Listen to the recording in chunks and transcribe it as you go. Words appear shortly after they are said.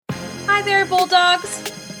Hi there, Bulldogs.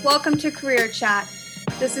 Welcome to Career Chat.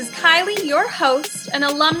 This is Kylie, your host, an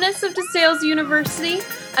alumnus of DeSales University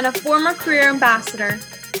and a former career ambassador.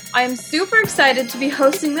 I am super excited to be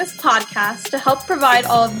hosting this podcast to help provide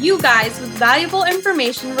all of you guys with valuable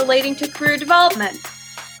information relating to career development.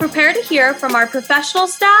 Prepare to hear from our professional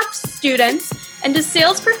staff, students, and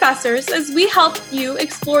DeSales professors as we help you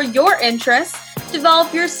explore your interests,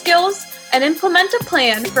 develop your skills, and implement a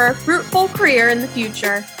plan for a fruitful career in the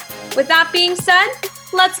future. With that being said,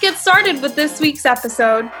 let's get started with this week's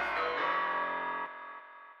episode.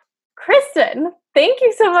 Kristen, thank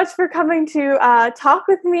you so much for coming to talk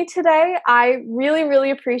with me today. I really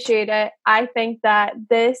appreciate it. I think that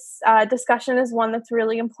this discussion is one that's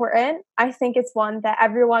really important. I think it's one that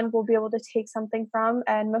everyone will be able to take something from.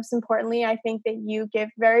 And most importantly, I think that you give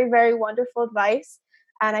very wonderful advice.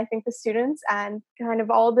 And I think the students and kind of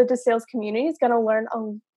all the DeSales community is going to learn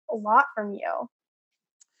a lot from you.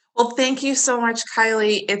 Well, thank you so much,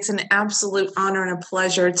 Kylie. It's an absolute honor and a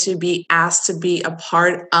pleasure to be asked to be a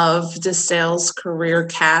part of DeSales Career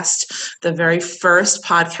Cast, the very first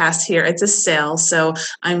podcast here at DeSales. So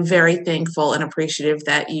I'm very thankful and appreciative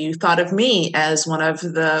that you thought of me as one of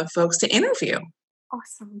the folks to interview.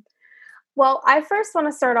 Awesome. Well, I first want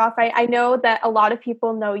to start off, I know that a lot of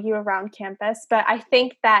people know you around campus, but I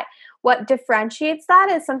think that what differentiates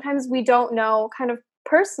that is sometimes we don't know kind of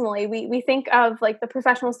personally. We think of like the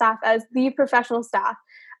professional staff as the professional staff.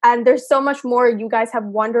 And there's so much more. You guys have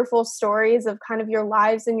wonderful stories of kind of your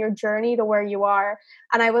lives and your journey to where you are.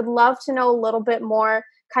 And I would love to know a little bit more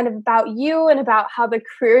kind of about you and about how the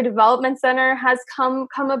Career Development Center has come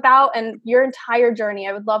about and your entire journey.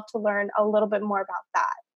 I would love to learn a little bit more about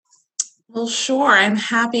that. Well, sure. I'm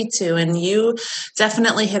happy to. And you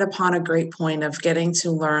definitely hit upon a great point of getting to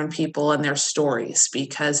learn people and their stories,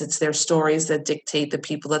 because it's their stories that dictate the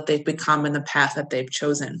people that they've become and the path that they've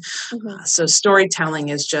chosen. Mm-hmm. So storytelling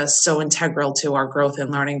is just so integral to our growth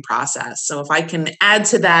and learning process. So if I can add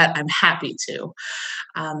to that, I'm happy to.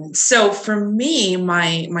 So for me,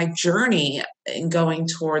 my journey in going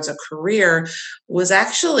towards a career was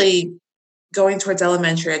actually going towards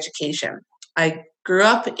elementary education. I grew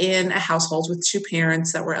up in a household with two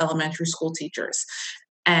parents that were elementary school teachers,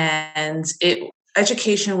 and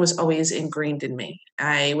education was always ingrained in me.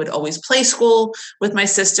 I would always play school with my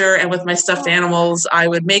sister and with my stuffed animals. I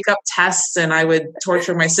would make up tests and I would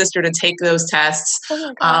torture my sister to take those tests.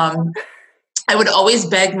 Oh my God. I would always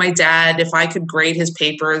beg my dad if I could grade his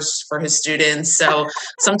papers for his students. So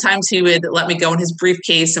sometimes he would let me go in his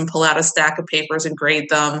briefcase and pull out a stack of papers and grade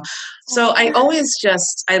them. So I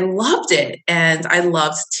loved it, and I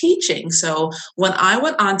loved teaching. So when I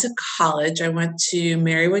went on to college, I went to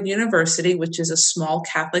Marywood University, which is a small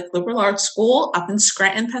Catholic liberal arts school up in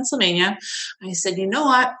Scranton, Pennsylvania. I said, you know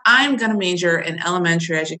what? I'm going to major in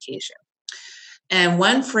elementary education. And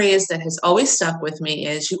one phrase that has always stuck with me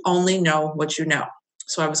is you only know what you know.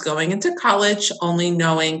 So I was going into college only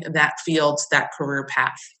knowing that field, that career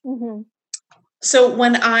path. Mm-hmm. So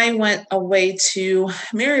when I went away to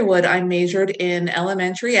Marywood, I majored in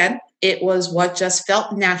elementary ed. It was what just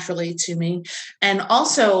felt naturally to me. And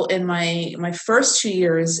also in my first 2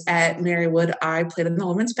 years at Marywood, I played on the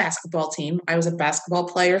women's basketball team. I was a basketball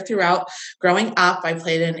player throughout. Growing up, I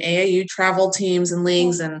played in AAU travel teams and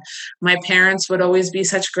leagues, and my parents would always be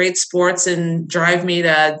such great sports and drive me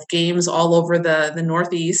to games all over the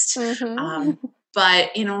Northeast. Mm-hmm. But,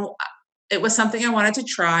 it was something I wanted to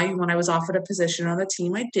try. When I was offered a position on the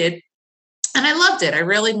team, I did. And I loved it. I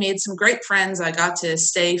really made some great friends. I got to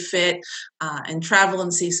stay fit and travel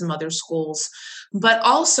and see some other schools. But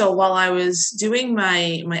also, while I was doing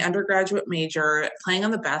my undergraduate major, playing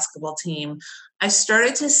on the basketball team, I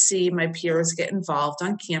started to see my peers get involved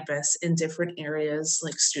on campus in different areas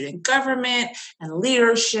like student government and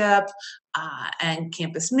leadership and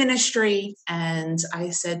campus ministry. And I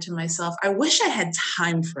said to myself, I wish I had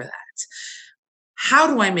time for that. How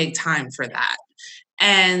do I make time for that?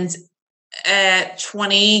 And at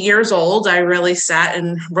 20 years old, I really sat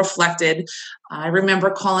and reflected. I remember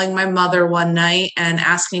calling my mother one night and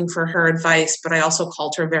asking for her advice, but I also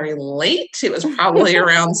called her very late. It was probably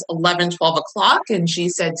around 11, 12 o'clock. And she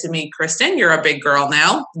said to me, Kristen, you're a big girl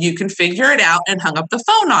now. You can figure it out, and hung up the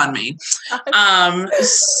phone on me.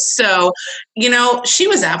 So, she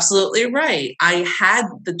was absolutely right. I had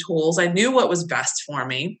the tools. I knew what was best for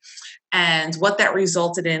me. And what that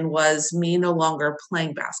resulted in was me no longer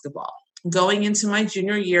playing basketball. Going into my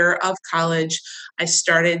junior year of college, I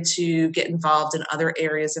started to get involved in other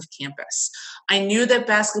areas of campus. I knew that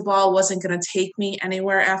basketball wasn't going to take me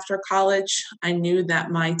anywhere after college. I knew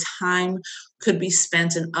that my time could be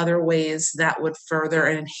spent in other ways that would further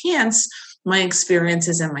and enhance my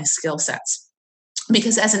experiences and my skill sets.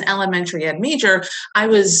 Because as an elementary ed major, I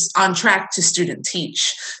was on track to student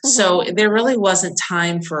teach. So there really wasn't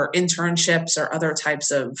time for internships or other types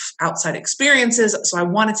of outside experiences. So I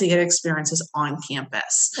wanted to get experiences on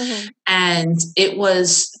campus. And it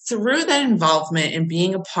was through that involvement and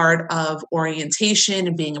being a part of orientation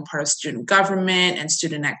and being a part of student government and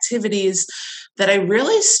student activities that I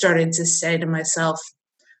really started to say to myself,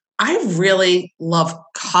 I really love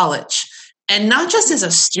college. And not just as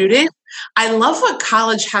a student, I love what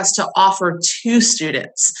college has to offer to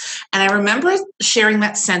students. And I remember sharing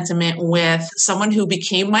that sentiment with someone who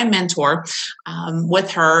became my mentor,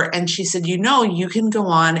 with her. And she said, you can go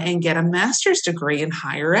on and get a master's degree in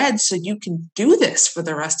higher ed so you can do this for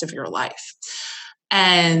the rest of your life.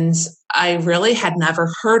 And I really had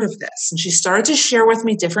never heard of this. And she started to share with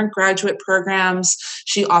me different graduate programs.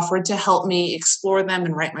 She offered to help me explore them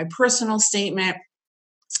and write my personal statement.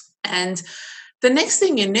 And the next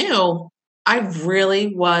thing you knew, I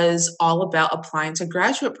really was all about applying to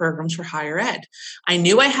graduate programs for higher ed. I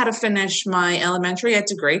knew I had to finish my elementary ed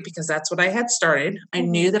degree because that's what I had started. I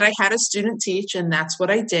knew that I had a student teach, and that's what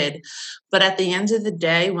I did. But at the end of the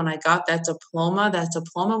day, when I got that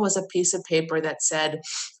diploma was a piece of paper that said,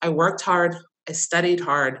 I worked hard, I studied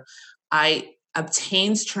hard, I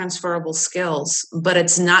obtained transferable skills, but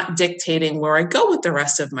it's not dictating where I go with the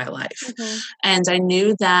rest of my life. And I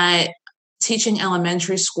knew that teaching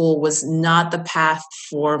elementary school was not the path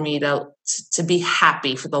for me to be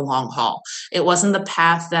happy for the long haul. It wasn't the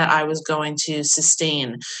path that I was going to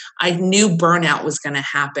sustain. I knew burnout was going to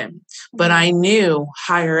happen, but I knew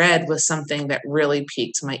higher ed was something that really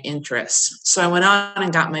piqued my interest. So I went on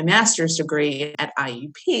and got my master's degree at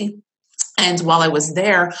IUP. And while I was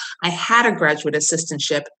there, I had a graduate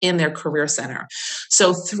assistantship in their career center.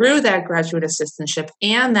 So through that graduate assistantship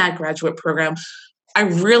and that graduate program, I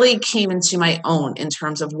really came into my own in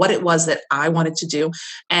terms of what it was that I wanted to do.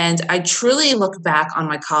 And I truly look back on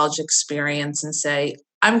my college experience and say,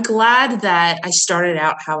 I'm glad that I started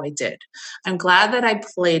out how I did. I'm glad that I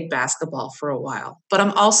played basketball for a while, but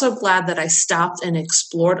I'm also glad that I stopped and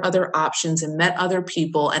explored other options and met other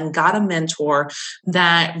people and got a mentor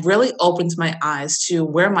that really opened my eyes to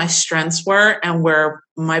where my strengths were and where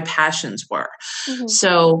my passions were.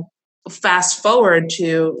 So fast forward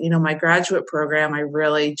to, my graduate program, I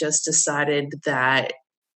really just decided that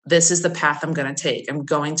this is the path I'm going to take. I'm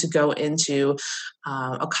going to go into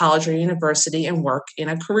a college or university and work in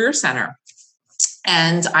a career center.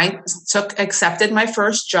 And I accepted my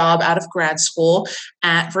first job out of grad school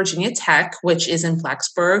at Virginia Tech, which is in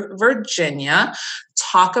Blacksburg, Virginia.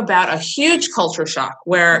 Talk about a huge culture shock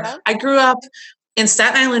where I grew up in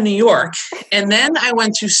Staten Island, New York. And then I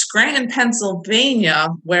went to Scranton, Pennsylvania,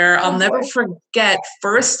 where I'll never forget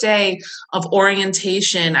first day of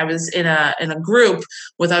orientation. I was in a group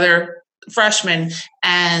with other freshmen,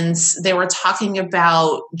 and they were talking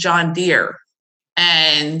about John Deere.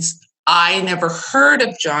 And I never heard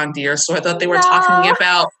of John Deere, so I thought they were talking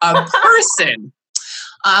about a person.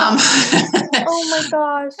 Oh my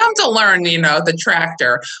gosh. Come to learn, the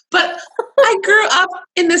tractor. But I grew up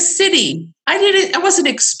in the city. I wasn't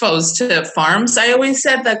exposed to farms. I always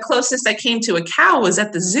said the closest I came to a cow was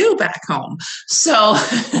at the zoo back home. So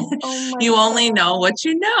you only know what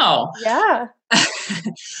you know. Yeah.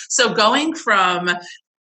 So going from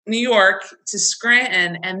New York to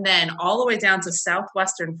Scranton and then all the way down to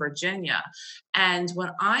Southwestern Virginia. And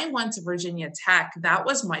when I went to Virginia Tech, that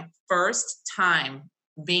was my first time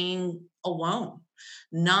being alone,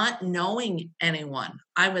 not knowing anyone.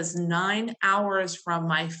 I was 9 hours from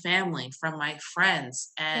my family, from my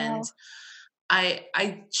friends. And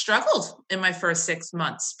I struggled in my first 6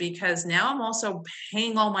 months because now I'm also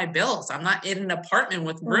paying all my bills. I'm not in an apartment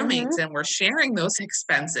with roommates and we're sharing those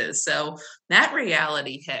expenses. So that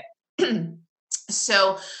reality hit.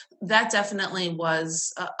 So that definitely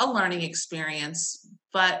was a learning experience,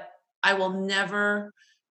 but I will never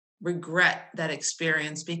regret that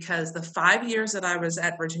experience because the 5 years that I was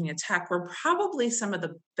at Virginia Tech were probably some of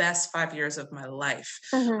the best 5 years of my life.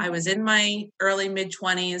 I was in my early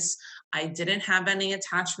mid-20s. I didn't have any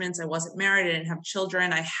attachments. I wasn't married. I didn't have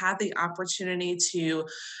children. I had the opportunity to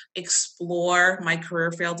explore my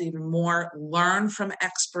career field even more, learn from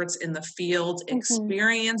experts in the field,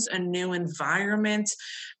 experience a new environment.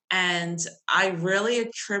 And I really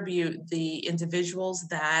attribute the individuals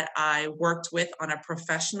that I worked with on a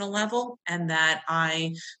professional level and that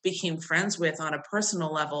I became friends with on a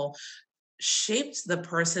personal level shaped the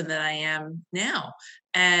person that I am now.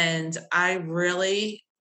 And I really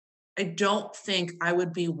I don't think I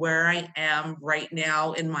would be where I am right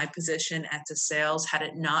now in my position at DeSales had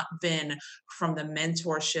it not been from the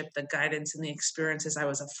mentorship, the guidance, and the experiences I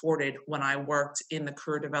was afforded when I worked in the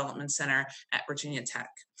Career Development Center at Virginia Tech.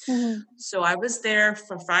 Mm-hmm. So I was there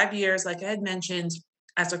for 5 years, like I had mentioned,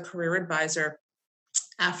 as a career advisor.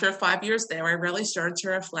 After 5 years there, I really started to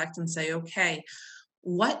reflect and say, okay,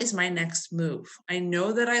 what is my next move? I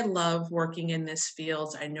know that I love working in this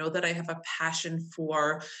field. I know that I have a passion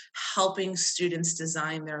for helping students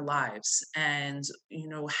design their lives. And,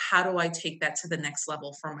 how do I take that to the next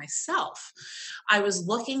level for myself? I was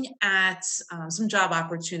looking at some job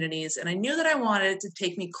opportunities, and I knew that I wanted to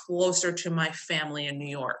take me closer to my family in New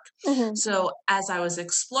York. Mm-hmm. So as I was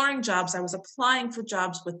exploring jobs, I was applying for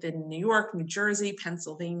jobs within New York, New Jersey,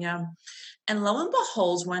 Pennsylvania. And lo and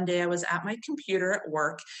behold, one day I was at my computer at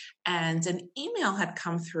work and an email had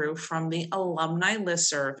come through from the alumni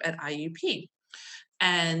listserv at IUP.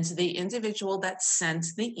 And the individual that sent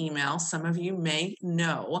the email, some of you may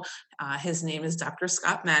know, his name is Dr.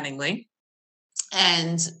 Scott Mattingly.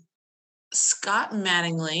 And Scott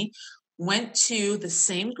Mattingly went to the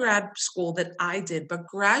same grad school that I did, but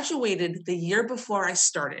graduated the year before I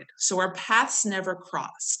started. So our paths never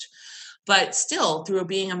crossed. But still, through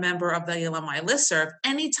being a member of the alumni listserv,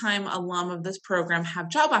 anytime alum of this program have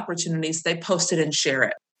job opportunities, they post it and share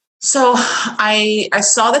it. So I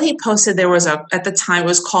saw that he posted there was at the time, it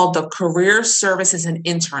was called the Career Services and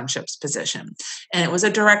Internships position, and it was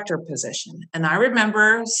a director position. And I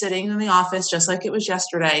remember sitting in the office, just like it was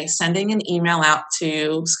yesterday, sending an email out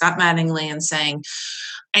to Scott Mattingly and saying,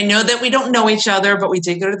 I know that we don't know each other, but we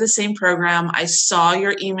did go to the same program. I saw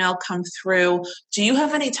your email come through. Do you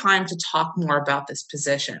have any time to talk more about this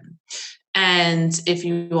position? And if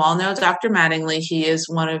you all know Dr. Mattingly, he is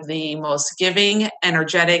one of the most giving,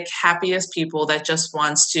 energetic, happiest people that just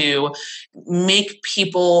wants to make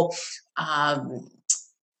people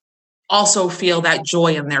also feel that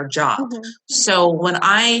joy in their job. Mm-hmm. So when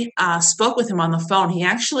I spoke with him on the phone, he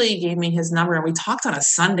actually gave me his number and we talked on a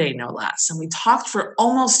Sunday, no less. And we talked for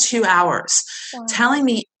almost 2 hours, Wow. telling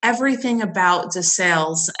me everything about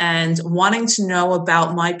DeSales and wanting to know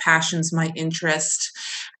about my passions, my interest.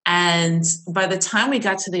 And by the time we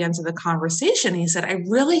got to the end of the conversation, he said, I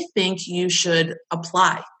really think you should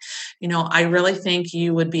apply. I really think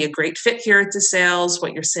you would be a great fit here at DeSales.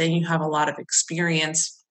 What you're saying, you have a lot of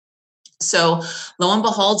experience. So lo and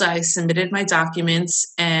behold, I submitted my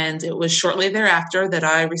documents, and it was shortly thereafter that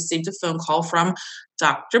I received a phone call from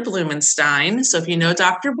Dr. Blumenstein. So if you know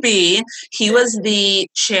Dr. B, he was the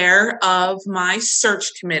chair of my search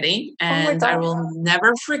committee, and I will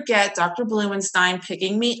never forget Dr. Blumenstein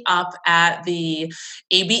picking me up at the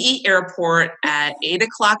ABE airport at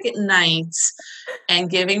 8:00 at night and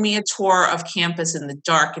giving me a tour of campus in the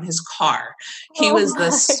dark in his car. He was the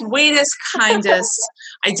sweetest, kindest.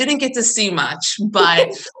 I didn't get to see much,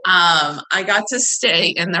 but I got to stay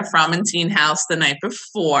in the Fromentine house the night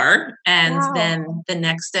before. And then the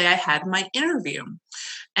next day I had my interview.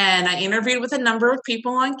 And I interviewed with a number of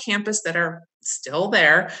people on campus that are still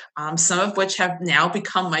there, some of which have now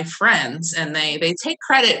become my friends. And they take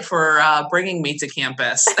credit for bringing me to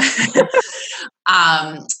campus.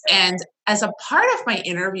 And as a part of my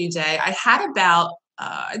interview day, I had about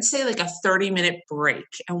I'd say like a 30-minute break.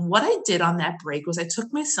 And what I did on that break was I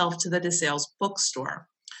took myself to the DeSales bookstore.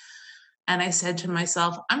 And I said to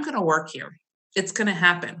myself, I'm going to work here. It's going to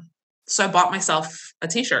happen. So I bought myself a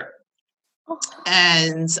t-shirt.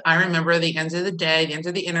 And I remember the end of the day, the end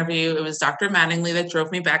of the interview, it was Dr. Mattingly that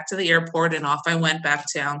drove me back to the airport, and off I went back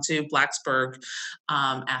down to Blacksburg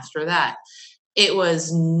after that. It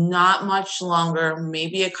was not much longer,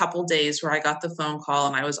 maybe a couple days, where I got the phone call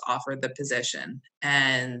and I was offered the position.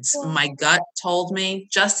 And my gut told me,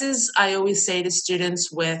 just as I always say to students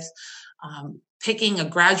with picking a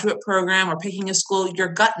graduate program or picking a school, your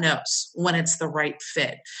gut knows when it's the right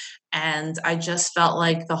fit. And I just felt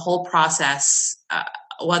like the whole process,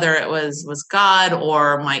 whether it was God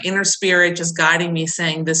or my inner spirit just guiding me,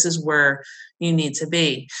 saying, this is where you need to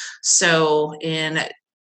be. So in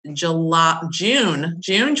June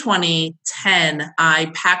 2010,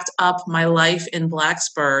 I packed up my life in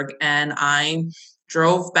Blacksburg and I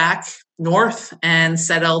drove back north and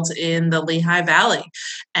settled in the Lehigh Valley.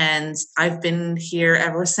 And I've been here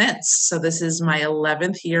ever since. So this is my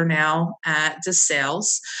 11th year now at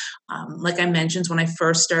DeSales. Like I mentioned, when I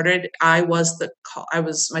first started, my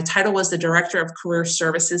title was the Director of Career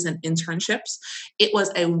Services and Internships. It was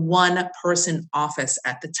a one-person office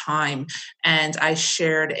at the time, and I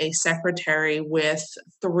shared a secretary with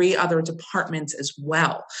 3 other departments as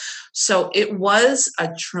well. So it was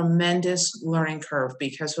a tremendous learning curve,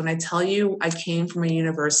 because when I tell you, I came from a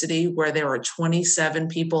university where there were 27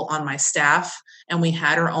 people on my staff, and we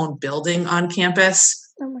had our own building on campus.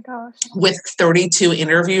 Oh my gosh. With 32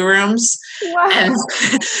 interview rooms. Wow.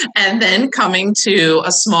 And then coming to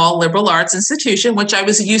a small liberal arts institution, which I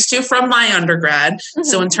was used to from my undergrad. Mm-hmm.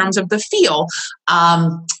 So in terms of the feel,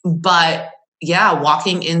 but yeah,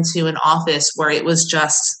 walking into an office where it was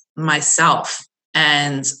just myself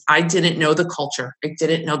and I didn't know the culture. I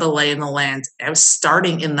didn't know the lay of the land. I was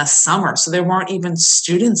starting in the summer, so there weren't even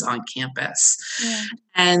students on campus. Yeah.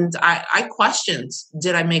 And I questioned,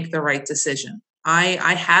 did I make the right decision?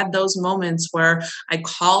 I had those moments where I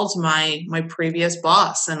called my previous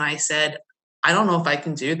boss and I said, I don't know if I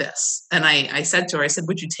can do this. And I said to her, I said,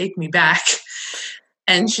 would you take me back?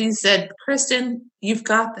 And she said, Kristen, you've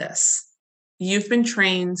got this. You've been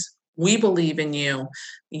trained. We believe in you.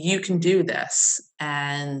 You can do this.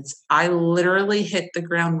 And I literally hit the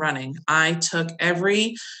ground running. I took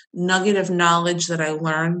every nugget of knowledge that I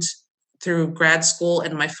learned through grad school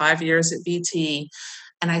and my 5 years at VT,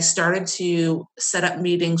 and I started to set up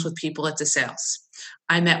meetings with people at DeSales.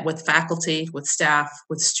 I met with faculty, with staff,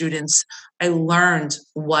 with students. I learned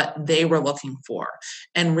what they were looking for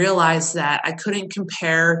and realized that I couldn't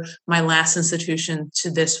compare my last institution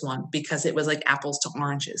to this one because it was like apples to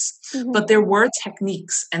oranges. Mm-hmm. But there were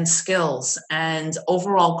techniques and skills and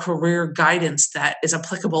overall career guidance that is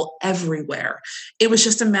applicable everywhere. It was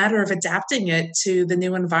just a matter of adapting it to the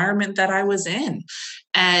new environment that I was in.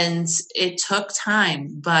 And it took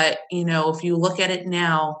time. But, if you look at it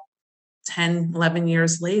now, 10, 11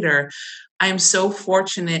 years later, I'm so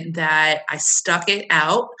fortunate that I stuck it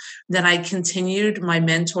out, that I continued my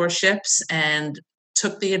mentorships and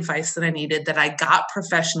took the advice that I needed, that I got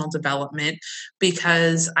professional development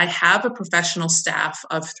because I have a professional staff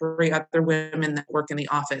of 3 other women that work in the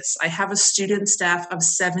office. I have a student staff of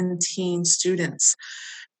 17 students.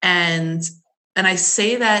 And I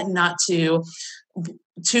say that not to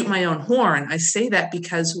toot my own horn. I say that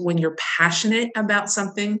because when you're passionate about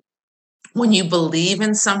something, when you believe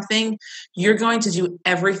in something, you're going to do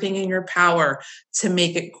everything in your power to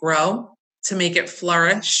make it grow, to make it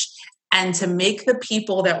flourish, and to make the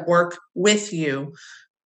people that work with you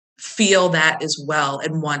feel that as well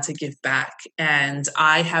and want to give back. And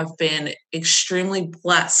I have been extremely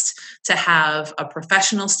blessed to have a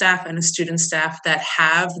professional staff and a student staff that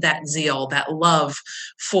have that zeal, that love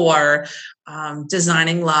for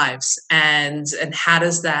designing lives, and how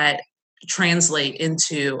does that translate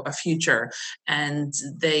into a future. And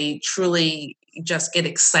they truly just get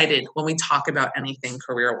excited when we talk about anything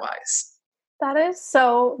career-wise. That is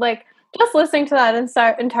so, just listening to that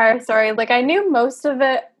entire story, I knew most of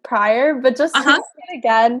it prior, but just to see it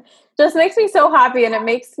again just makes me so happy, and it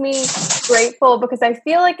makes me grateful because I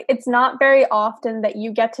feel like it's not very often that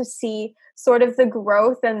you get to see sort of the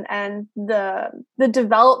growth and the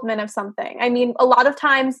development of something. I mean, a lot of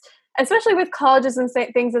times, especially with colleges and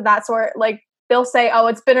things of that sort, they'll say, oh,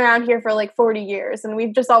 it's been around here for 40 years and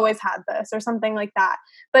we've just always had this or something like that.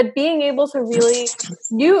 But being able to really,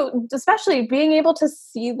 especially being able to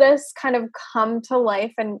see this kind of come to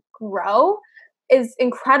life and grow is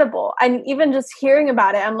incredible. And even just hearing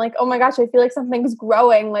about it, I'm like, oh my gosh, I feel like something's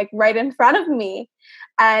growing right in front of me.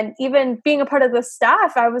 And even being a part of the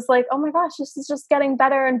staff, I was like, oh my gosh, this is just getting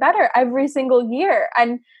better and better every single year.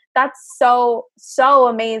 And that's so, so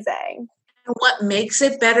amazing. And what makes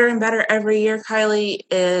it better and better every year, Kylie,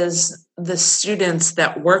 is the students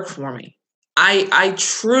that work for me. I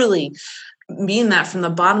truly mean that from the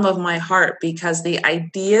bottom of my heart, because the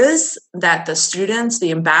ideas that the students,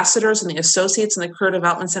 the ambassadors, and the associates in the Career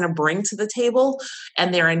Development Center bring to the table,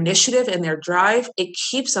 and their initiative and their drive, it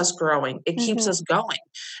keeps us growing. It keeps us going.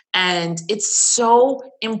 And it's so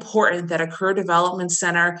important that a Career Development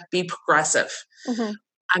Center be progressive.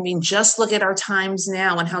 I mean, just look at our times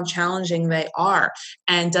now and how challenging they are.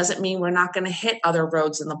 And doesn't mean we're not going to hit other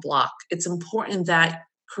roads in the block. It's important that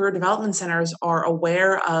career development centers are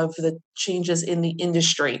aware of the changes in the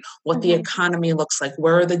industry, what the economy looks like,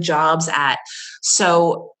 where are the jobs at.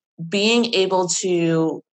 So being able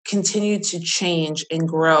to continue to change and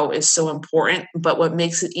grow is so important. But what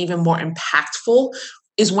makes it even more impactful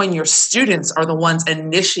is when your students are the ones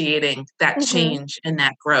initiating that change and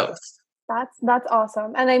that growth. That's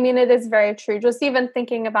awesome. And I mean, it is very true. Just even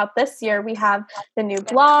thinking about this year, we have the new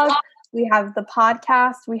blog, we have the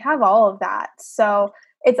podcast, we have all of that. So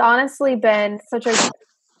it's honestly been such a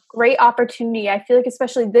great opportunity. I feel like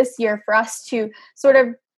especially this year for us to sort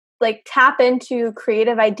of tap into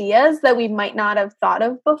creative ideas that we might not have thought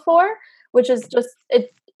of before, which is just,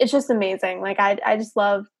 it's just amazing. I just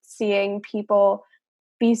love seeing people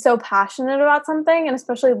be so passionate about something, and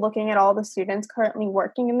especially looking at all the students currently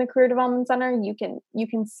working in the Career Development Center, you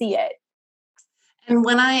can see it. And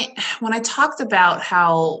when I talked about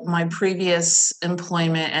how my previous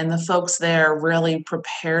employment and the folks there really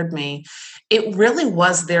prepared me, it really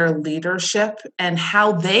was their leadership and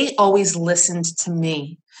how they always listened to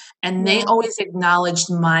me. And they Yeah. always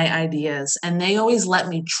acknowledged my ideas and they always let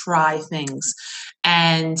me try things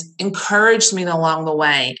and encouraged me along the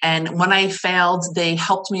way. And when I failed, they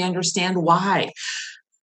helped me understand why.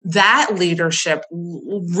 That leadership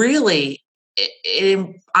really,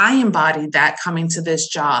 I embodied that coming to this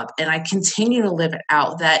job, and I continue to live it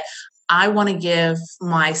out, that I want to give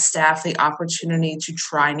my staff the opportunity to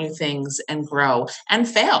try new things and grow and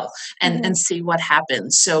fail and see what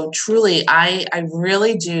happens. So truly, I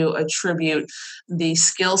really do attribute the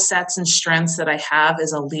skill sets and strengths that I have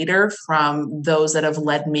as a leader from those that have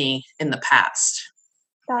led me in the past.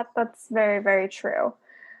 That's very, very true.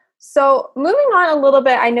 So moving on a little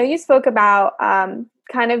bit, I know you spoke about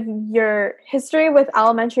kind of your history with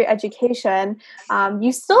elementary education.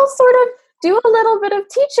 You still sort of do a little bit of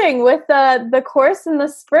teaching with the course in the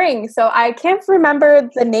spring. So I can't remember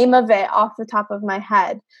the name of it off the top of my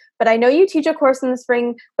head, but I know you teach a course in the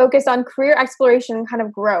spring focused on career exploration and kind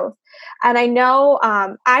of growth. And I know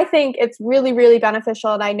I think it's really, really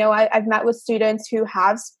beneficial. And I know I've met with students who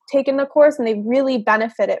have taken the course and they really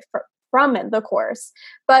benefited from it, the course.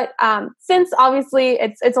 But since obviously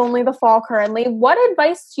it's only the fall currently, what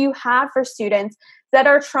advice do you have for students that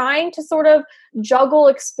are trying to sort of juggle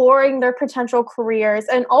exploring their potential careers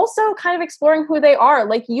and also kind of exploring who they are?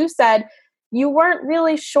 Like you said, you weren't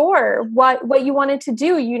really sure what you wanted to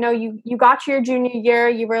do. You know, you got to your junior year,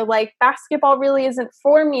 you were like, basketball really isn't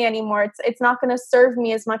for me anymore. It's not going to serve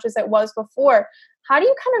me as much as it was before. How do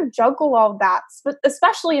you kind of juggle all that,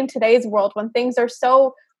 especially in today's world when things are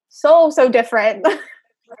so different?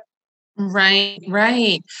 Right.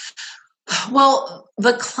 Well,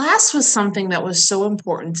 the class was something that was so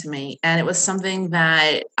important to me, and it was something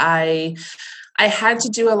that I had to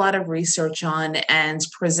do a lot of research on and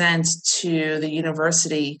present to the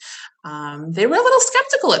university. They were a little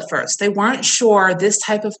skeptical at first. They weren't sure this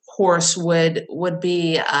type of course would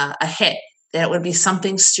be a hit, that it would be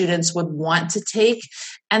something students would want to take.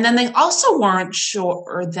 And then they also weren't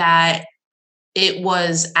sure that it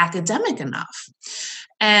was academic enough.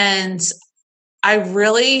 And I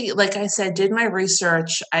really, like I said, did my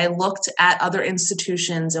research. I looked at other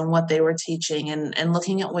institutions and what they were teaching, and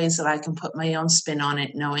looking at ways that I can put my own spin on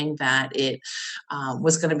it, knowing that it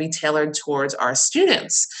was going to be tailored towards our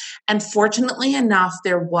students. And fortunately enough,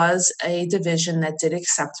 there was a division that did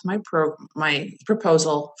accept my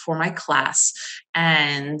proposal for my class.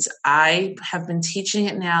 And I have been teaching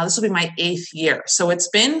it now. This will be my 8th year. So it's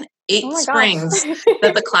been 8 springs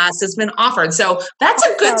that the class has been offered. So that's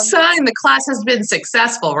a good sign the class has been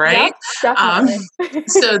successful, right? Yep, definitely.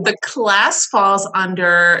 So the class falls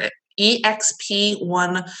under EXP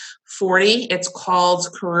 140. It's called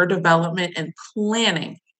Career Development and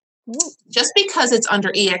Planning. Just because it's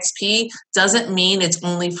under EXP doesn't mean it's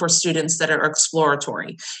only for students that are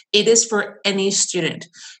exploratory. It is for any student.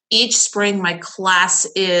 Each spring, my class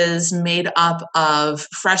is made up of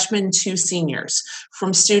freshmen to seniors,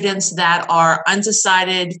 from students that are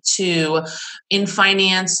undecided to in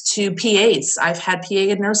finance to PAs. I've had PA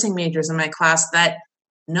and nursing majors in my class that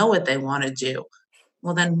know what they want to do.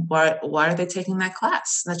 Well, then why are they taking that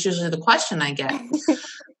class? That's usually the question I get.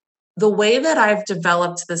 The way that I've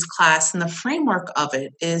developed this class and the framework of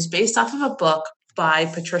it is based off of a book by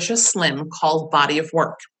Patricia Slim called Body of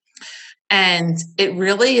Work. And it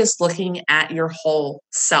really is looking at your whole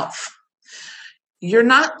self. You're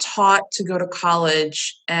not taught to go to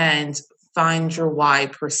college and find your why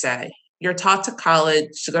per se. You're taught to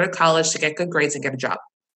go to college to get good grades and get a job.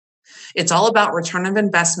 It's all about return of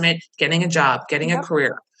investment, getting a job, getting a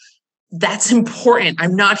career. That's important.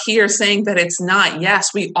 I'm not here saying that it's not.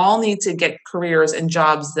 Yes, we all need to get careers and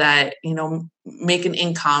jobs that, make an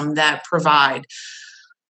income, that provide.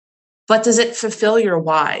 But does it fulfill your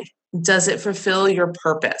why? Does it fulfill your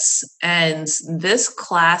purpose? And this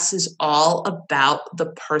class is all about the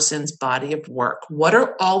person's body of work. What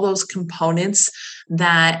are all those components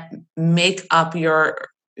that make up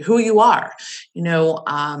who you are?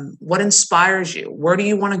 What inspires you? Where do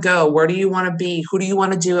you want to go? Where do you want to be? Who do you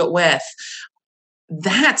want to do it with?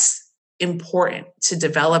 That's important to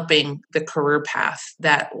developing the career path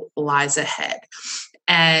that lies ahead.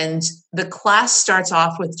 And the class starts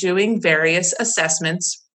off with doing various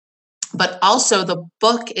assessments. But also the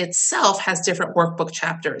book itself has different workbook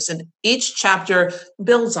chapters, and each chapter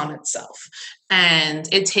builds on itself. And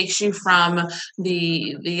it takes you from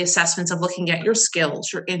the assessments of looking at your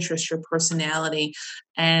skills, your interests, your personality,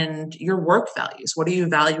 and your work values. What do you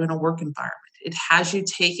value in a work environment? It has you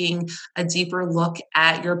taking a deeper look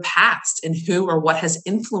at your past and who or what has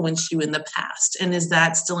influenced you in the past. And is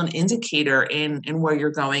that still an indicator in where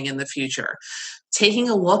you're going in the future? Taking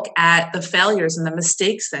a look at the failures and the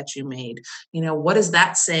mistakes that you made. What is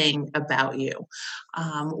that saying about you?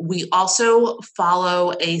 We also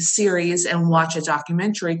follow a series and watch a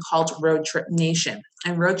documentary called Road Trip Nation.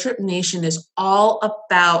 And Road Trip Nation is all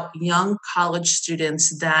about young college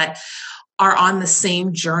students that are on the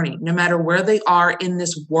same journey, no matter where they are in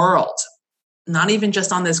this world, not even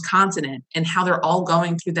just on this continent, and how they're all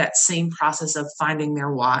going through that same process of finding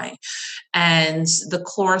their why. And the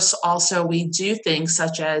course also, we do things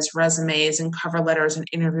such as resumes and cover letters and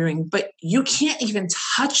interviewing, but you can't even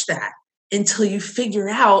touch that until you figure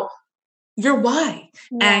out your why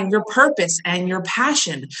and your purpose and your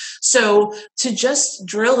passion. So to just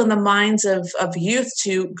drill in the minds of youth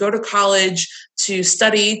to go to college, to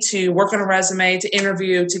study, to work on a resume, to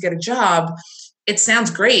interview, to get a job, it sounds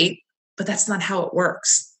great, but that's not how it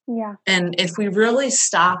works. Yeah. And if we really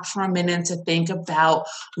stop for a minute to think about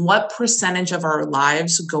what percentage of our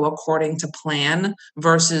lives go according to plan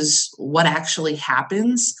versus what actually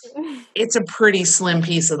happens, it's a pretty slim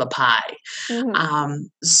piece of the pie.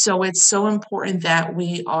 So it's so important that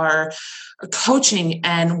we are coaching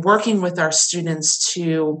and working with our students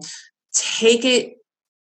to take it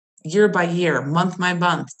year by year, month by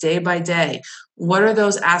month, day by day. What are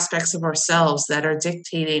those aspects of ourselves that are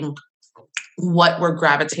dictating what we're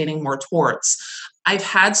gravitating more towards? I've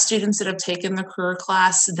had students that have taken the career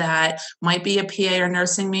class that might be a PA or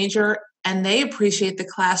nursing major, and they appreciate the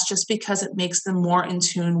class just because it makes them more in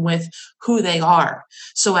tune with who they are.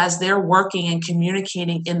 So as they're working and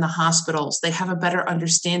communicating in the hospitals, they have a better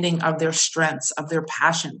understanding of their strengths, of their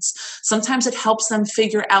passions. Sometimes it helps them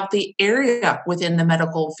figure out the area within the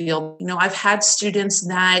medical field. I've had students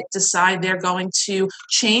that decide they're going to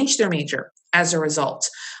change their major as a result.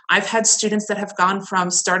 I've had students that have gone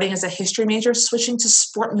from starting as a history major, switching to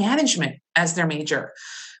sport management as their major,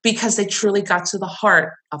 because they truly got to the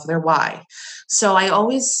heart of their why. So I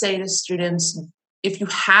always say to students, if you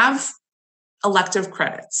have elective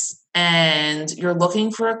credits and you're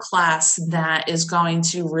looking for a class that is going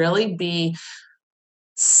to really be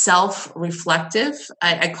self-reflective,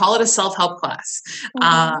 I call it a self-help class,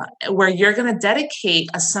 where you're going to dedicate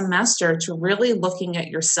a semester to really looking at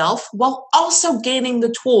yourself while also gaining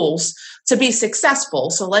the tools to be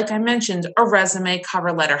successful. So like I mentioned, a resume,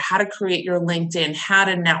 cover letter, how to create your LinkedIn, how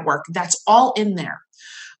to network, that's all in there.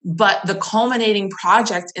 But the culminating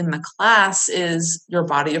project in the class is your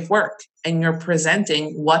body of work, and you're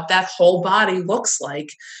presenting what that whole body looks like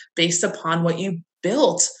based upon what you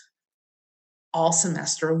built all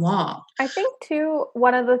semester long. I think too,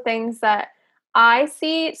 one of the things that I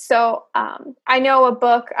see, so I know a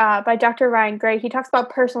book by Dr. Ryan Gray. He talks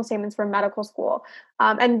about personal statements for medical school,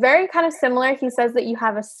 and very kind of similar. He says that you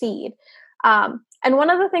have a seed, and one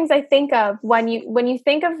of the things I think of when you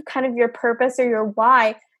think of kind of your purpose or your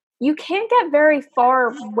why, you can't get very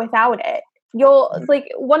far without it. You'll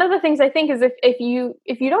one of the things I think is if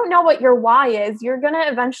you don't know what your why is, you're going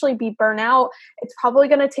to eventually be burnt out. It's probably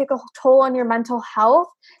going to take a toll on your mental health.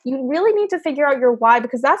 You really need to figure out your why,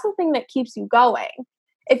 because that's the thing that keeps you going.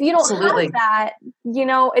 If you don't have that,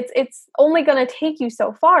 it's only going to take you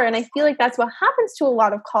so far. And I feel like that's what happens to a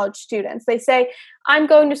lot of college students. They say, I'm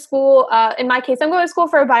going to school, in my case, I'm going to school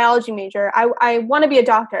for a biology major. I want to be a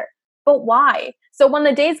doctor. But why? So when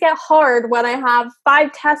the days get hard, when I have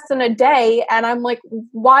 5 tests in a day and I'm like,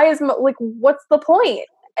 what's the point?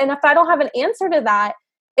 And if I don't have an answer to that,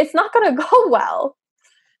 it's not going to go well.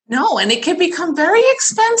 No, and it can become very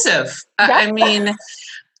expensive. I mean,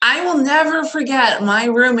 I will never forget my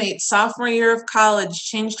roommate sophomore year of college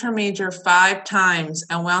changed her major 5 times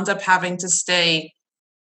and wound up having to stay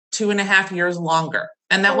 2.5 years longer.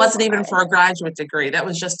 And that wasn't even for a graduate degree. That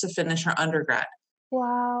was just to finish her undergrad.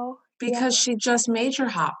 Wow. Because she just major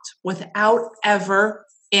hopped without ever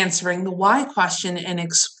answering the why question and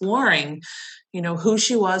exploring, who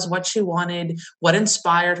she was, what she wanted, what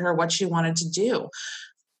inspired her, what she wanted to do.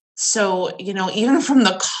 So, even from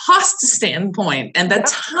the cost standpoint and the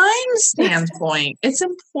time standpoint, it's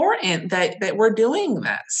important that we're doing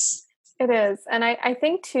this. It is. And I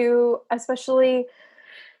think too, especially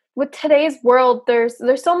with today's world, there's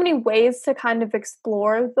so many ways to kind of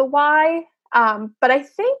explore the why. But I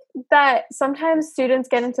think that sometimes students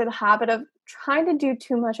get into the habit of trying to do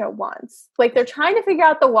too much at once. Like they're trying to figure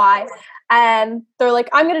out the why, and they're like,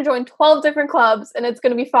 I'm going to join 12 different clubs and it's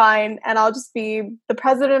going to be fine. And I'll just be the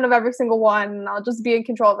president of every single one. And I'll just be in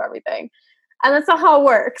control of everything. And that's not how it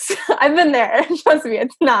works. I've been there. Trust me,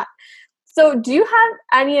 it's not. So do you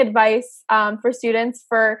have any advice for students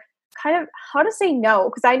for kind of how to say no?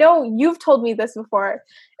 Because I know you've told me this before,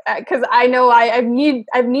 because I know I've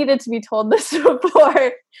needed to be told this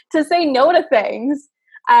before, to say no to things.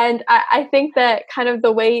 And I think that kind of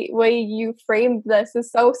the way you framed this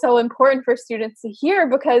is so important for students to hear,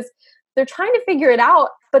 because they're trying to figure it out,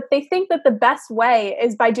 but they think that the best way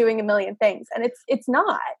is by doing a million things, and it's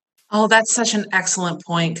not. Oh, that's such an excellent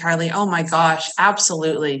point, Kylie. Oh my gosh,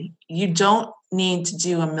 absolutely. You don't need to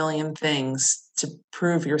do a million things to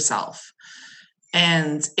prove yourself.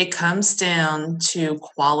 And it comes down to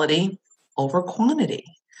quality over quantity.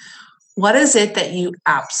 What is it that you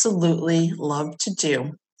absolutely love to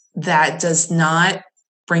do that does not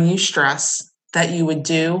bring you stress, that you would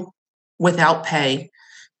do without pay,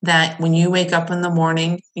 that when you wake up in the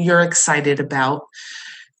morning, you're excited about?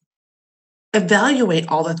 Evaluate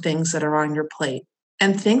all the things that are on your plate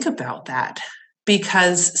and think about that,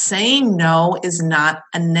 because saying no is not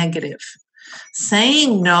a negative.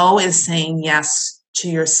 Saying no is saying yes to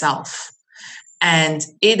yourself. And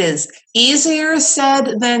it is easier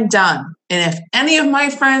said than done. And if any of my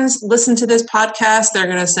friends listen to this podcast, they're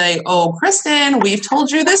going to say, oh, Kristen, we've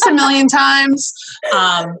told you this a million times.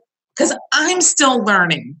 Because I'm still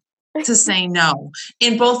learning to say no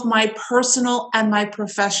in both my personal and my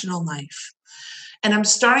professional life. And I'm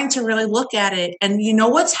starting to really look at it. And you know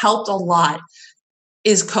what's helped a lot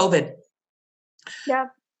is COVID. Yeah.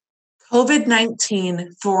 COVID-19,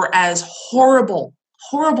 for as horrible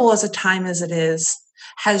as a time as it is,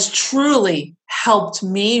 has truly helped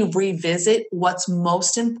me revisit what's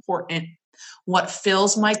most important, what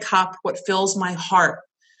fills my cup, what fills my heart.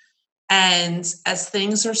 And as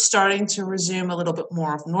things are starting to resume a little bit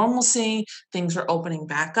more of normalcy, things are opening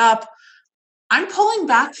back up, I'm pulling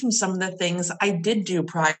back from some of the things I did do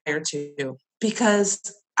prior to, because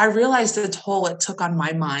I realized the toll it took on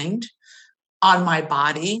my mind, on my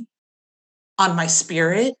body, on my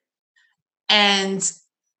spirit. And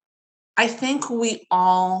I think we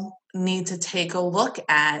all need to take a look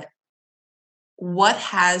at what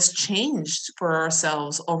has changed for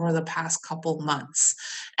ourselves over the past couple months.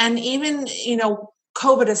 And even,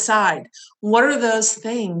 COVID aside, what are those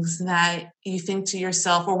things that you think to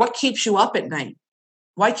yourself, or what keeps you up at night?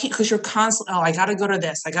 Because you're constantly, I got to go to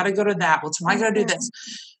this, I got to go to that. Well, tomorrow I got to do this.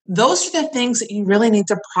 Those are the things that you really need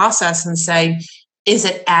to process and say, is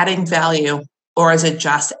it adding value or is it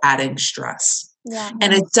just adding stress? Yeah.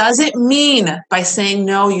 And it doesn't mean by saying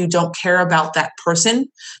no, you don't care about that person,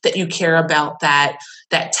 that you care about that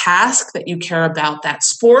task, that you care about that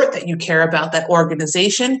sport, that you care about that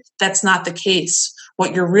organization. That's not the case.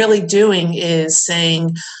 What you're really doing is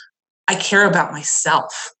saying, I care about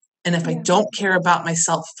myself. And if I don't care about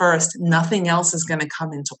myself first, nothing else is going to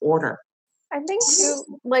come into order. I think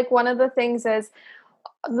too, like one of the things is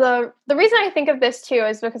the reason I think of this too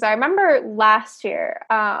is because I remember last year,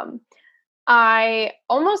 I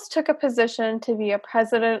almost took a position to be a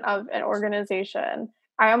president of an organization.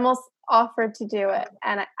 I almost offered to do it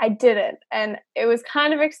and I didn't. And it was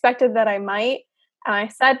kind of expected that I might. And I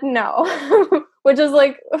said no, which is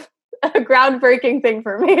like a groundbreaking thing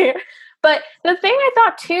for me. But the thing I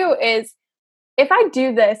thought too is, if I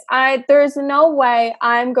do this, there's no way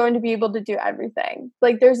I'm going to be able to do everything.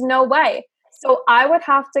 Like there's no way. So I would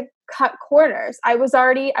have to cut corners. I was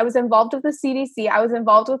involved with the CDC. I was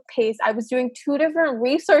involved with PACE. I was doing 2 different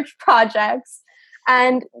research projects.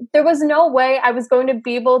 And there was no way I was going to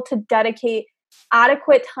be able to dedicate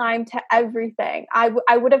adequate time to everything. I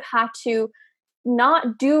would have had to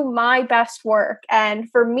not do my best work. And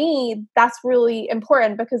for me, that's really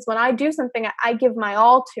important, because when I do something, I give my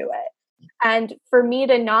all to it. And for me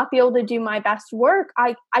to not be able to do my best work,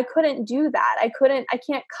 I couldn't do that. I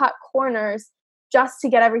can't cut corners just to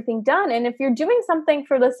get everything done. And if you're doing something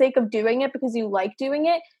for the sake of doing it because you like doing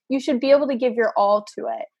it, you should be able to give your all to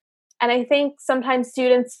it. And I think sometimes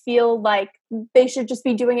students feel like they should just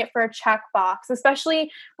be doing it for a checkbox,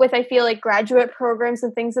 especially with, I feel like, graduate programs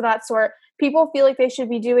and things of that sort. People feel like they should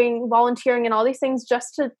be doing volunteering and all these things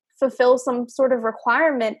just to fulfill some sort of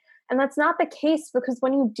requirement. And that's not the case, because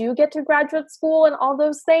when you do get to graduate school and all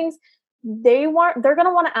those things, they're going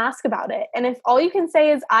to want to ask about it. And if all you can say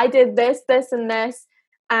is, I did this, this, and this,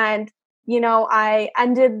 and, I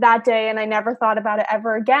ended that day and I never thought about it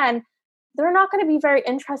ever again, they're not going to be very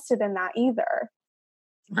interested in that either.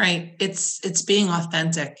 Right. It's being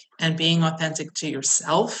authentic, and being authentic to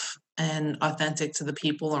yourself and authentic to the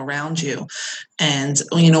people around you. And,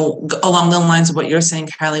 along the lines of what you're saying,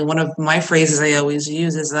 Kylie, one of my phrases I always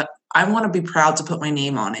use is that I want to be proud to put my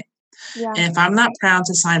name on it. Yeah. And if I'm not proud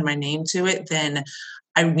to sign my name to it, then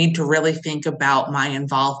I need to really think about my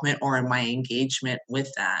involvement or my engagement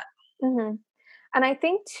with that. Mm-hmm. And I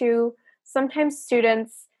think too, sometimes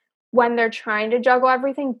students, when they're trying to juggle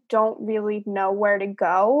everything, don't really know where to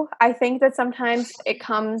go. I think that sometimes it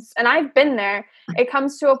comes, and I've been there, it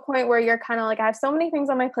comes to a point where you're kind of like, I have so many things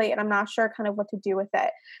on my plate and I'm not sure kind of what to do with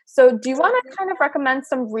it. So do you want to kind of recommend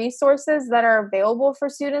some resources that are available for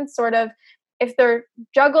students, sort of, if they're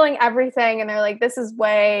juggling everything and they're like, this is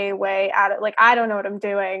way, way out of, like, I don't know what I'm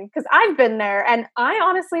doing. Cause I've been there and I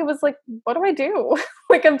honestly was like, what do I do?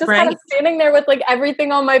 Like, I'm just kind Right. of standing there with like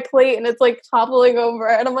everything on my plate and it's like toppling over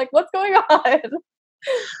and I'm like, what's going on?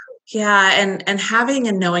 Yeah, and having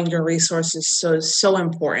and knowing your resources so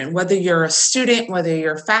important. Whether you're a student, whether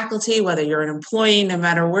you're faculty, whether you're an employee, no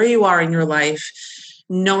matter where you are in your life,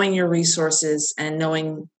 knowing your resources and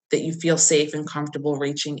knowing that you feel safe and comfortable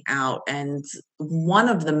reaching out. And one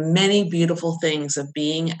of the many beautiful things of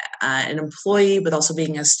being an employee, but also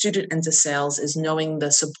being a student into sales, is knowing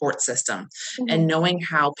the support system Mm-hmm. and knowing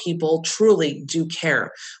how people truly do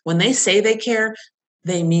care. When they say they care,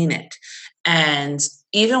 they mean it. And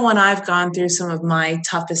even when I've gone through some of my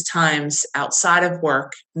toughest times outside of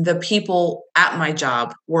work, the people at my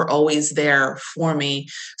job were always there for me,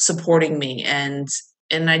 supporting me, and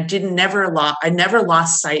I never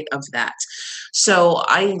lost sight of that. So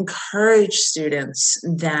I encourage students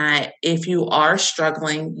that if you are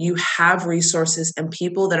struggling, you have resources and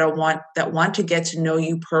people that want to get to know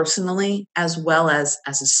you personally as well as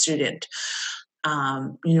a student.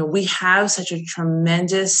 We have such a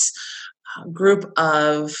tremendous group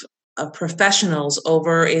of professionals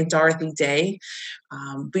over in Dorothy Day.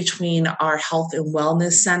 Between our health and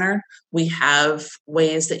wellness center, we have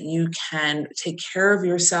ways that you can take care of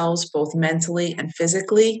yourselves both mentally and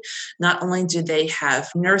physically. Not only do they have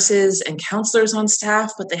nurses and counselors on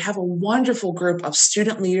staff, but they have a wonderful group of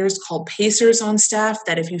student leaders called Pacers on staff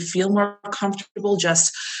that if you feel more comfortable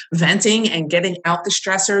just venting and getting out the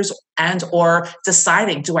stressors and or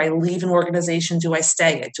deciding, do I leave an organization, do I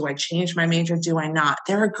stay, do I change my major, do I not,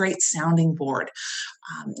 they're a great sounding board.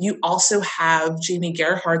 You also have Jamie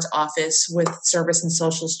Gerhardt's office with Service and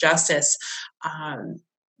Social Justice.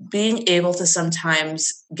 Being able to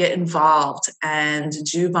sometimes get involved and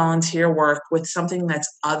do volunteer work with something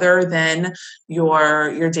that's other than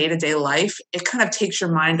your day-to-day life, it kind of takes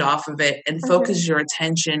your mind off of it and focuses your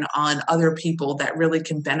attention on other people that really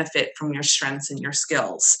can benefit from your strengths and your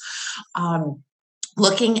skills.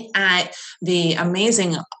 Looking at the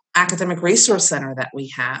amazing academic resource center that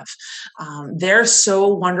we have. They're so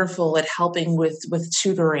wonderful at helping with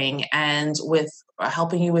tutoring and with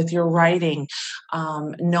helping you with your writing,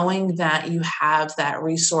 knowing that you have that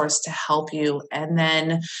resource to help you. And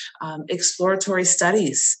then exploratory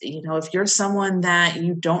studies. If you're someone that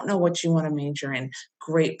you don't know what you want to major in,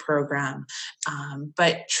 great program.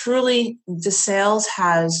 But truly, DeSales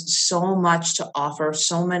has so much to offer,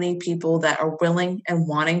 so many people that are willing and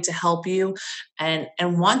wanting to help you and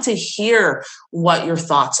want to hear what your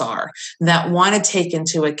thoughts are, that want to take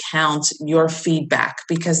into account your feedback,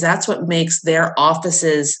 because that's what makes their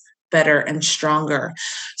offices better and stronger.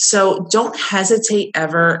 So don't hesitate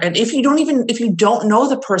ever. And if you don't know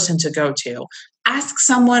the person to go to, ask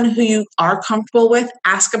someone who you are comfortable with,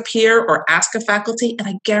 ask a peer or ask a faculty, and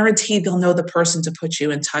I guarantee they'll know the person to put you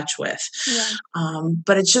in touch with. Yeah.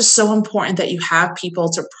 But it's just so important that you have people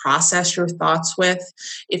to process your thoughts with.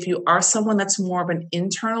 If you are someone that's more of an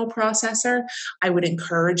internal processor, I would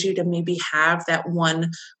encourage you to maybe have that one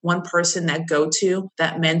person that go-to,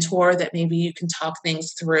 that mentor that maybe you can talk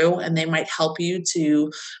things through, and they might help you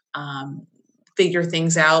to figure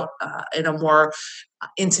things out in a more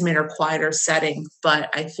intimate or quieter setting. But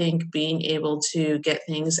I think being able to get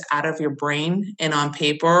things out of your brain and on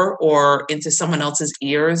paper or into someone else's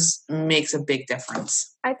ears makes a big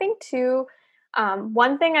difference. I think too,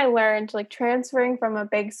 one thing I learned, like transferring from a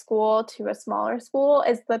big school to a smaller school,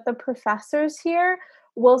 is that the professors here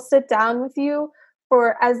will sit down with you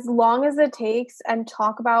for as long as it takes and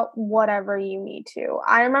talk about whatever you need to.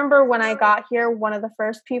 I remember when I got here, one of the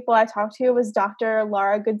first people I talked to was Dr.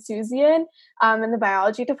 Laura Goodsouzian in the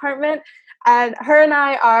biology department. And her and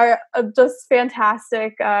I are just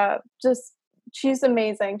fantastic. She's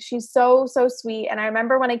amazing. She's so, so sweet. And I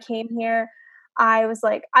remember when I came here, I was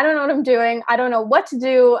like, I don't know what I'm doing. I don't know what to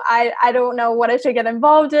do. I don't know what I should get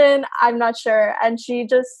involved in. I'm not sure. And she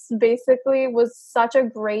just basically was such a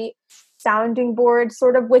great sounding board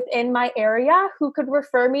sort of within my area who could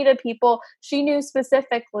refer me to people she knew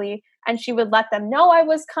specifically, and she would let them know I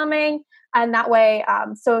was coming. And that way,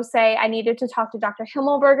 so say I needed to talk to Dr.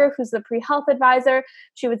 Himmelberger, who's the pre-health advisor,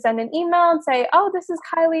 she would send an email and say, "Oh, this is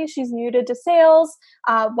Kylie. She's new to DeSales.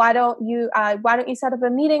 Why don't you set up a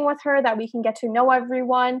meeting with her that we can get to know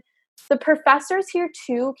everyone?" The professors here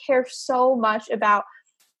too care so much about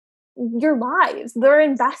your lives. They're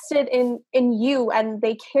invested in you, and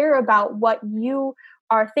they care about what you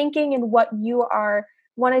are thinking and what you are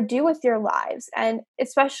want to do with your lives. And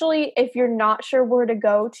especially if you're not sure where to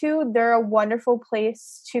go to, they're a wonderful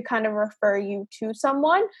place to kind of refer you to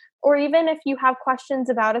someone. Or even if you have questions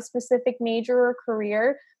about a specific major or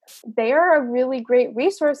career, they are a really great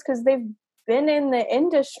resource because they've been in the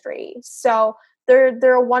industry. So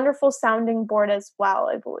they're a wonderful sounding board as well,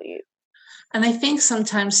 I believe. And I think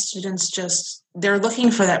sometimes students they're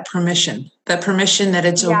looking for that permission that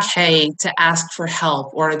it's okay to ask for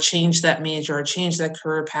help or to change that major or change that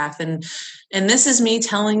career path. And this is me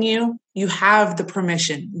telling you, you have the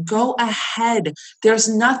permission. Go ahead. There's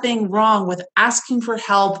nothing wrong with asking for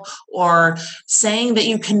help or saying that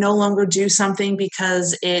you can no longer do something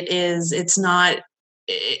because you're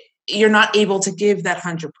not able to give that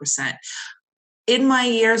 100%. In my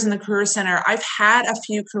years in the Career Center, I've had a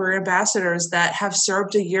few career ambassadors that have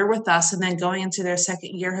served a year with us and then going into their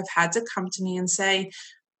second year have had to come to me and say,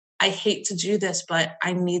 "I hate to do this, but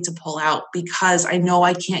I need to pull out because I know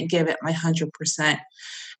I can't give it my 100%.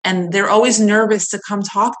 And they're always nervous to come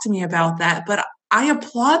talk to me about that, but I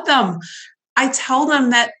applaud them. I tell them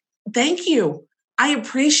that, thank you. I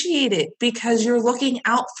appreciate it because you're looking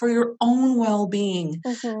out for your own well-being.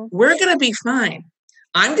 Mm-hmm. We're going to be fine.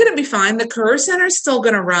 I'm going to be fine. The Career Center is still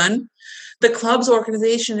going to run. The clubs,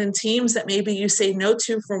 organization, and teams that maybe you say no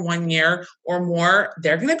to for 1 year or more,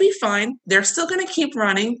 they're going to be fine. They're still going to keep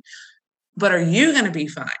running. But are you going to be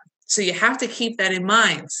fine? So you have to keep that in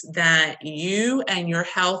mind, that you and your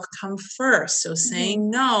health come first. So saying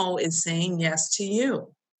no is saying yes to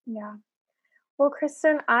you. Yeah. Well,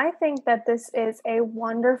 Kristen, I think that this is a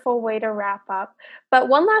wonderful way to wrap up. But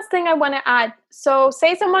one last thing I want to add. So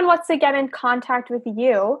say someone wants to get in contact with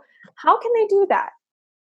you. How can they do that?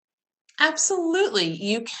 Absolutely.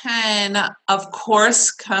 You can, of course,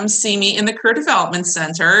 come see me in the Career Development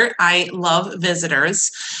Center. I love visitors.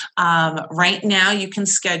 Right now, you can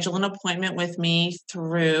schedule an appointment with me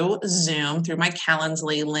through Zoom, through my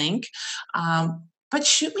Calendly link. But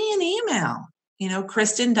shoot me an email.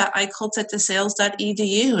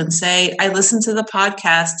 Kristen.eichholz@desales.edu and say, I listened to the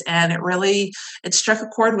podcast and it struck a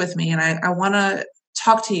chord with me. And I want to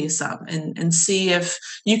talk to you some and see if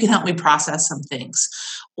you can help me process some things.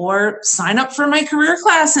 Or sign up for my career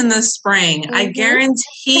class in the spring. I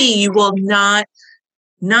guarantee you will not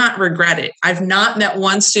regret it. I've not met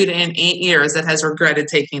one student in 8 years that has regretted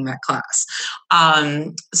taking that class.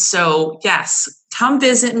 So yes, come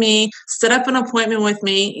visit me, set up an appointment with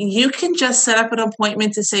me. You can just set up an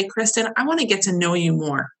appointment to say, Kristen, I want to get to know you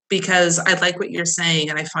more because I like what you're saying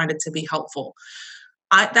and I find it to be helpful.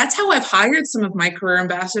 That's how I've hired some of my career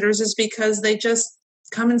ambassadors, is because they just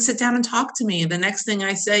come and sit down and talk to me. The next thing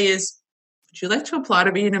I say is, would you like to apply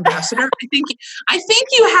to be an ambassador? I think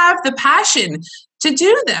you have the passion to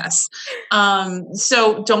do this.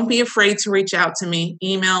 So don't be afraid to reach out to me,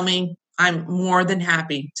 email me. I'm more than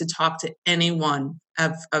happy to talk to anyone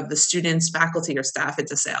of the students, faculty, or staff at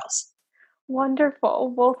DeSales.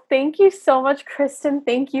 Wonderful. Well, thank you so much, Kristen.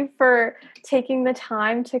 Thank you for taking the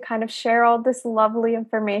time to kind of share all this lovely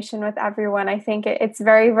information with everyone. I think it's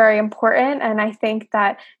very, very important. And I think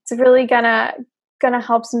that it's really gonna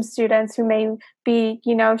help some students who may be,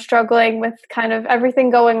 struggling with kind of everything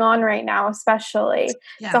going on right now, especially.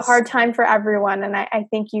 Yes. It's a hard time for everyone. And I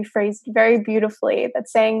think you phrased very beautifully that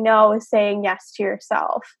saying no is saying yes to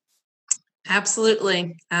yourself.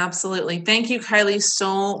 Absolutely. Absolutely. Thank you, Kylie,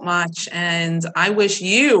 so much. And I wish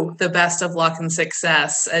you the best of luck and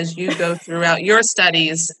success as you go throughout your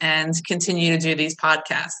studies and continue to do these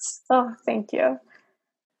podcasts. Oh, thank you.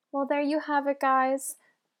 Well, there you have it, guys.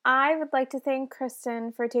 I would like to thank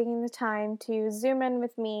Kristen for taking the time to Zoom in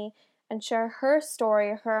with me and share her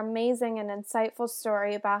story, her amazing and insightful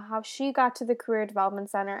story about how she got to the Career Development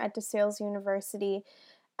Center at DeSales University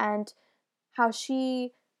and how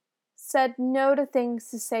she said no to things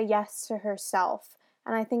to say yes to herself.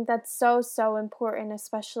 And I think that's so, so important,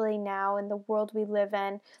 especially now in the world we live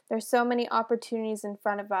in. There's so many opportunities in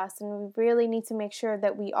front of us, and we really need to make sure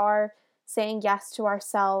that we are saying yes to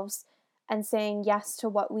ourselves and saying yes to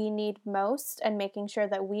what we need most and making sure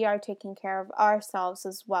that we are taking care of ourselves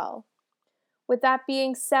as well. With that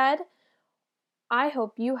being said, I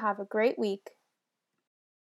hope you have a great week.